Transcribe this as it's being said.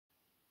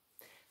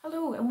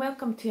Hello and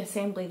welcome to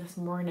Assembly this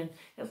morning.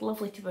 It's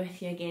lovely to be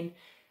with you again.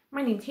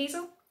 My name's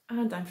Hazel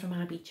and I'm from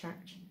Abbey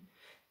Church.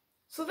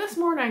 So this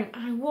morning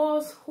I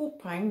was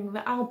hoping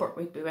that Albert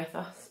would be with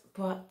us,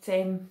 but I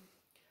don't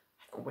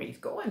know where he's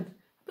going.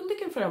 I've been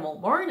looking for him all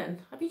morning.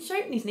 I've been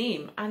shouting his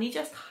name and he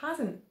just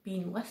hasn't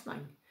been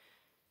listening.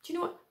 Do you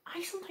know what?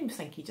 I sometimes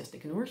think he just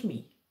ignores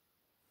me.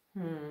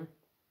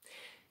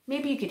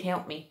 Maybe you could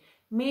help me.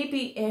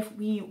 Maybe if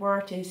we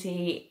were to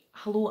say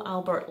hello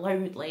Albert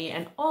loudly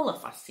and all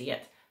of us say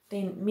it,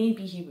 then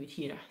maybe he would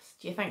hear us.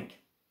 Do you think?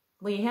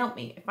 Will you help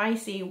me? If I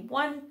say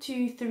 1,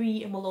 2,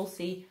 3 and we'll all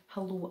say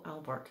hello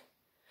Albert.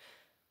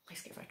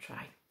 Let's give it a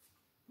try.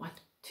 1,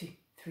 2,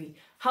 3.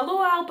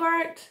 Hello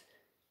Albert!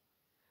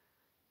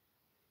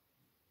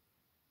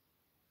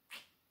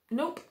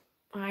 Nope,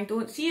 I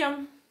don't see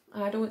him.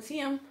 I don't see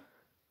him.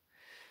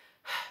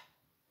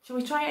 Shall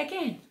we try it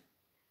again?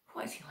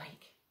 What is he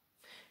like?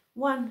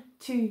 1,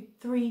 2,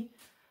 3.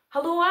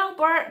 Hello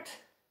Albert!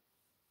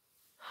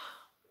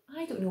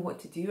 I don't know what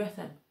to do with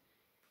him.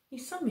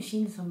 He's some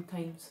machine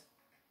sometimes.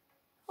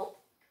 Oh,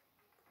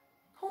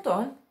 hold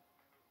on.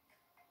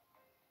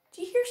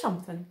 Do you hear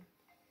something?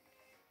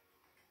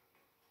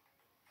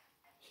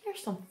 Hear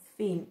some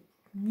faint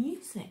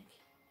music.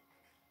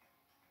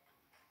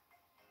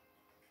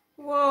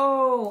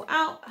 Whoa,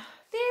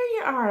 there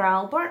you are,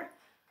 Albert.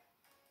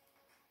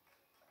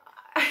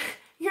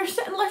 You're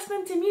sitting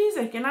listening to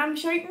music and I'm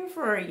shouting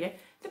for you.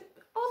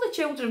 All the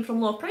children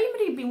from Law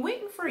Primary have been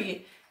waiting for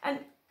you and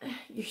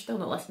you're still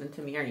not listening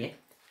to me, are you?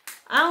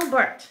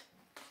 Albert!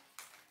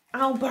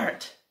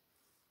 Albert!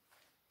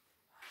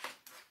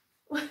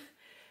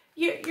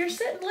 You're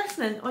sitting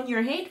listening on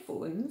your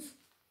headphones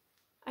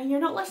and you're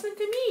not listening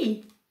to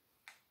me.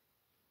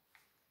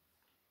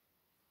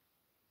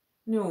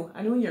 No,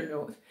 I know you're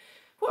not.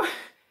 What?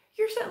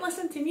 You're sitting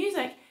listening to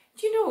music.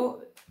 Do you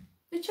know,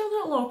 the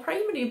children at Law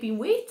Primary have been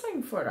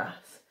waiting for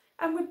us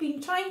and we've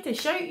been trying to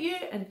shout you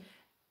and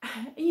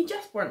you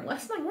just weren't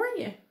listening, were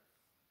you?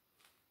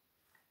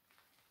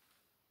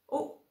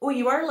 Oh,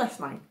 you are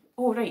listening?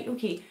 Oh, right,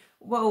 okay.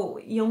 Well,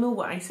 you'll know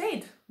what I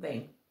said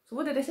then. So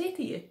what did I say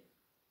to you?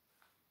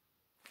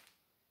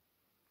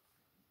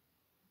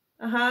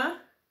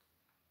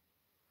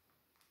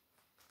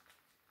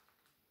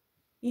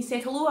 You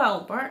said, hello,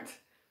 Albert.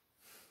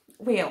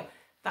 Well,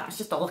 that's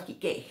just a lucky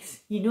guess.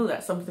 You know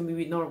that's something we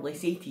would normally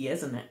say to you,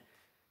 isn't it?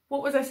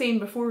 What was I saying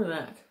before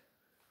that?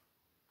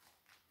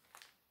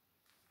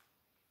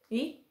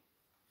 Eh?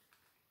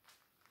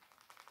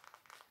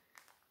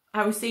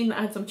 I was saying that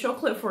I had some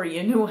chocolate for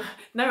you. No,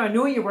 now I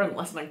know you weren't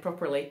listening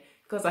properly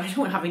because I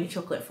don't have any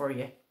chocolate for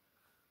you.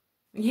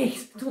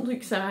 Yes, don't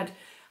look sad.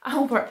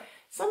 Albert,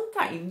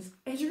 sometimes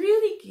it's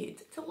really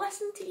good to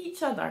listen to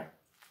each other.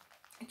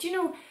 Do you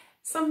know,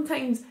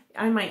 sometimes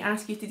I might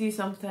ask you to do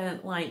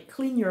something like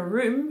clean your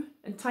room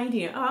and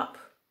tidy it up.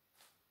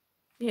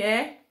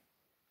 Yeah?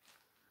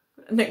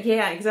 No,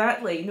 yeah,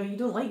 exactly. No, you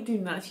don't like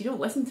doing that, so you don't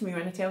listen to me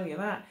when I tell you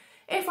that.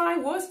 If I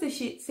was to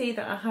say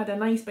that I had a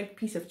nice big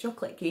piece of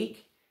chocolate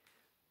cake,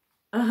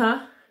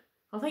 I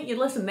think you'd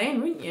listen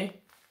then, wouldn't you?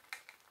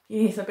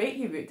 Yes, I bet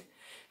you would.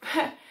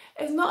 But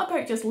it's not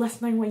about just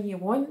listening when you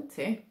want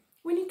to.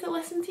 We need to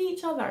listen to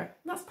each other.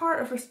 That's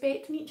part of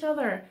respecting each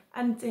other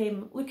and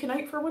looking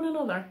out for one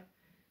another.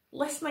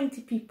 Listening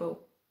to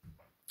people.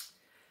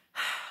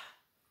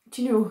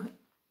 Do you know,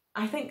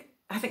 I think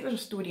there's a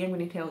story I'm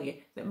going to tell you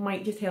that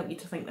might just help you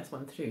to think this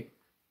one through.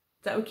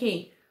 Is that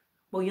okay?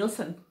 Will you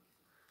listen?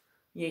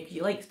 Yeah, because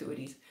you like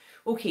stories.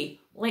 Okay,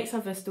 let's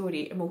have this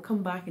story and we'll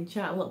come back and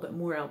chat a little bit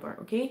more, Albert,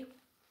 okay?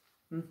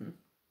 So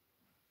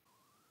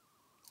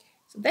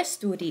this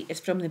story is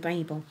from the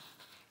Bible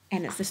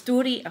and it's the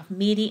story of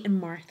Mary and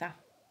Martha.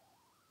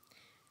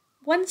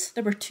 Once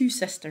there were 2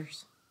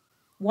 sisters.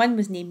 One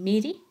was named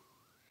Mary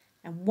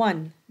and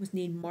one was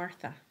named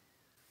Martha.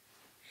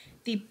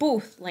 They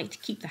both liked to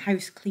keep the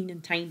house clean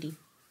and tidy,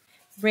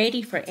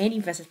 ready for any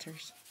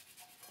visitors.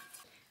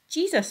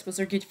 Jesus was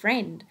their good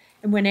friend,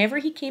 and whenever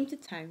he came to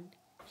town,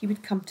 he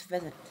would come to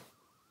visit.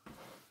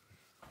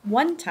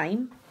 One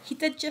time, he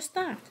did just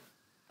that.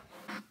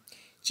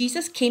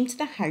 Jesus came to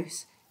the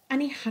house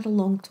and he had a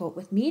long talk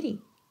with Mary.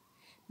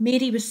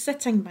 Mary was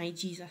sitting by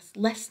Jesus,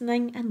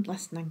 listening and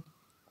listening.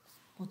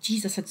 Well,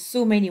 Jesus had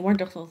so many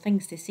wonderful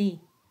things to say.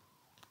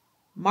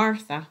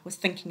 Martha was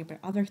thinking about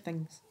other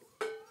things,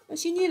 but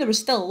she knew there was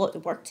still a lot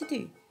of work to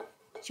do.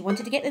 She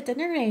wanted to get the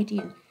dinner ready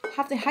and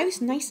have the house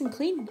nice and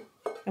clean.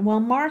 And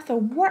while Martha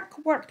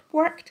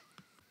worked,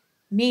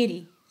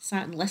 Mary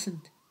sat and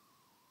listened.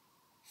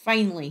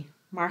 Finally,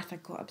 Martha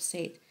got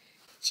upset.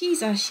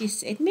 Jesus, she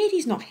said,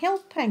 Mary's not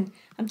helping.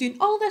 I'm doing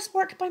all this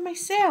work by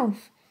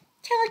myself.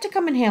 Tell her to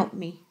come and help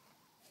me.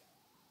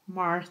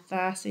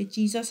 Martha, said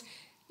Jesus,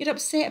 you're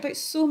upset about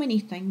so many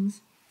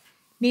things.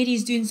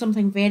 Mary's doing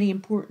something very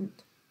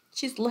important.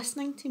 She's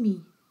listening to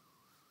me.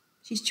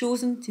 She's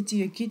chosen to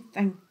do a good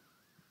thing.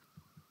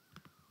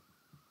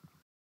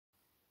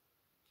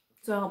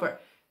 So Albert,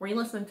 were you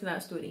listening to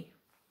that story?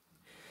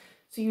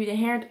 So you would have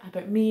heard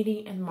about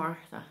Mary and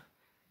Martha.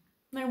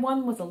 Now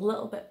one was a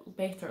little bit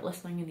better at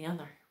listening than the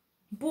other.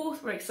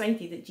 Both were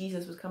excited that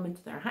Jesus was coming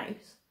to their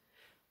house,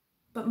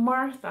 but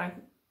Martha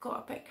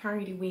got a bit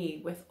carried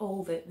away with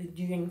all the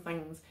doing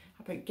things,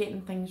 about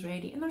getting things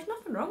ready, and there's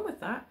nothing wrong with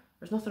that.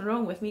 There's nothing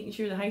wrong with making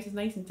sure the house is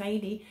nice and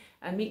tidy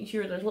and making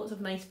sure there's lots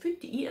of nice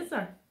food to eat, is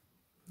there?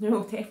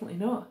 No, definitely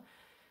not.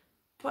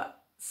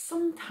 But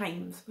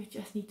sometimes we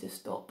just need to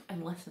stop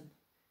and listen.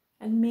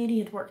 And Mary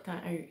had worked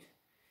that out,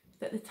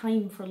 that the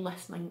time for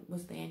listening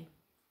was then.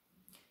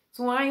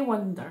 So I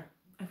wonder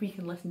if we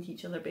can listen to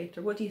each other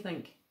better. What do you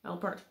think,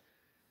 Albert?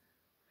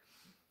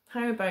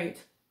 How about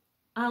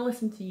I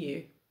listen to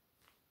you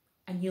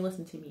and you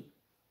listen to me?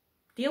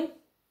 Deal?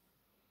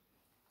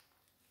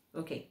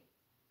 Okay.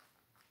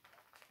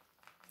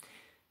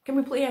 Can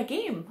we play a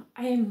game?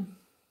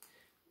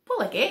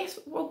 Well, I guess.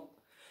 Well,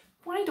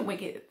 why don't we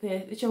get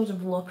the children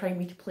from Loch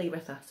Primary to play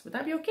with us? Would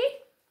that be okay?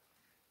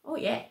 Oh,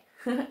 yeah.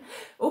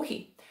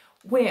 Okay.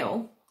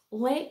 Well,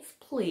 let's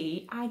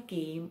play a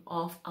game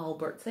of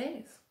Albert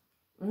Says.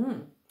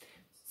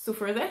 So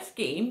for this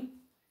game,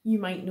 you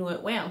might know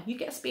it well. You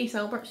get a space,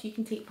 Albert, so you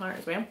can take part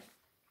as well.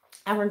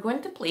 And we're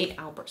going to play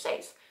Albert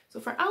Says. So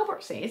for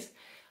Albert Says,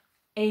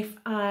 if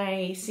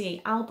I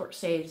say Albert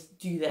says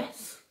do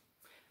this,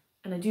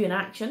 and I do an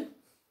action,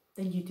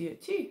 then you do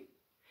it too.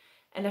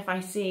 And if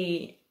I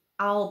say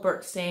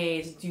Albert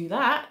says do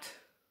that,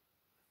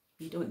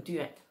 you don't do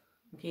it.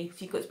 Okay, so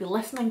you've got to be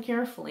listening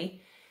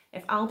carefully.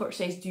 If Albert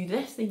says do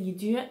this, then you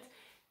do it.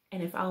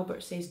 And if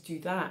Albert says do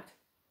that,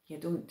 you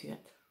don't do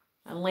it.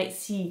 And let's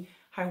see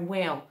how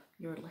well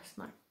you're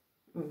listening.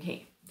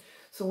 Okay,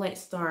 so let's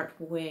start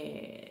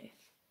with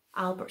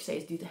Albert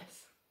says do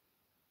this.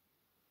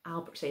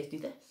 Albert says do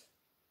this.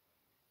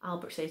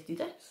 Albert says do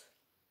this.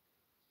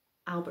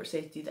 Albert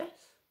says do this.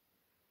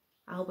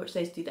 Albert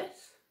says do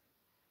this.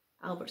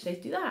 Albert says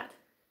do that.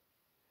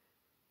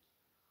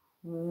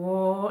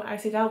 Whoa, I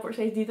said Albert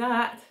says do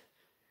that.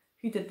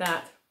 Who did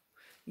that?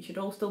 You should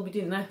all still be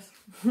doing this.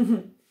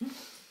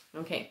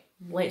 Okay,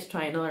 let's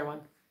try another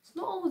one. It's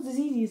not always as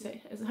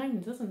easy as it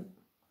sounds, isn't it?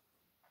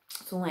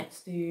 So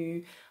let's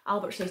do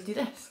Albert says do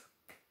this.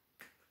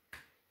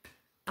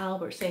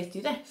 Albert says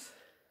do this.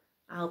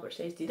 Albert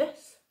says do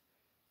this.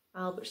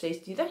 Albert says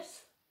do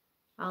this.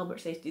 Albert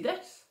says do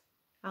this.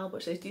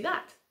 Albert says do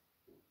that.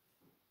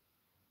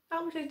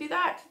 Albert says do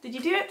that. Did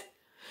you do it?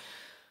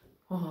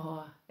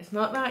 Oh, it's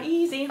not that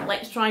easy.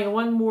 Let's try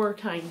one more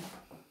time.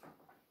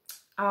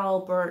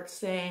 Albert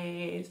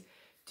says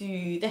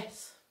do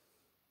this.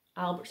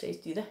 Albert says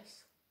do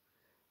this.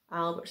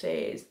 Albert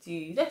says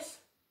do this.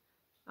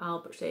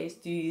 Albert says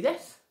do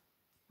this.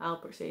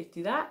 Albert says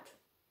do that.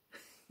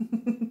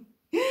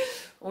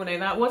 Oh no,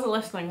 that was a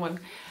listening one.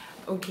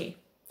 Okay.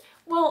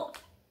 Well,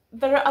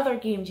 there are other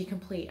games you can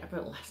play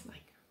about listening.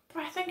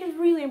 But I think it's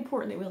really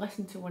important that we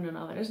listen to one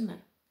another, isn't it?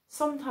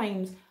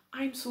 Sometimes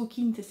I'm so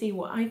keen to say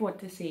what I want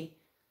to say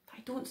that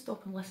I don't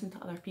stop and listen to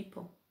other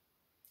people.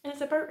 And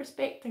it's about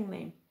respecting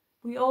them.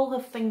 We all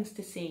have things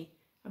to say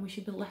and we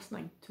should be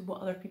listening to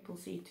what other people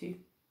say too.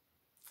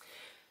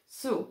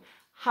 So,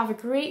 have a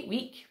great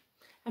week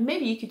and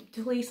maybe you could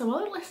play some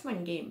other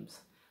listening games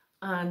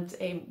and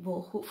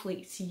we'll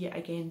hopefully see you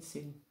again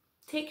soon.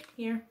 Take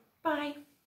care. Bye.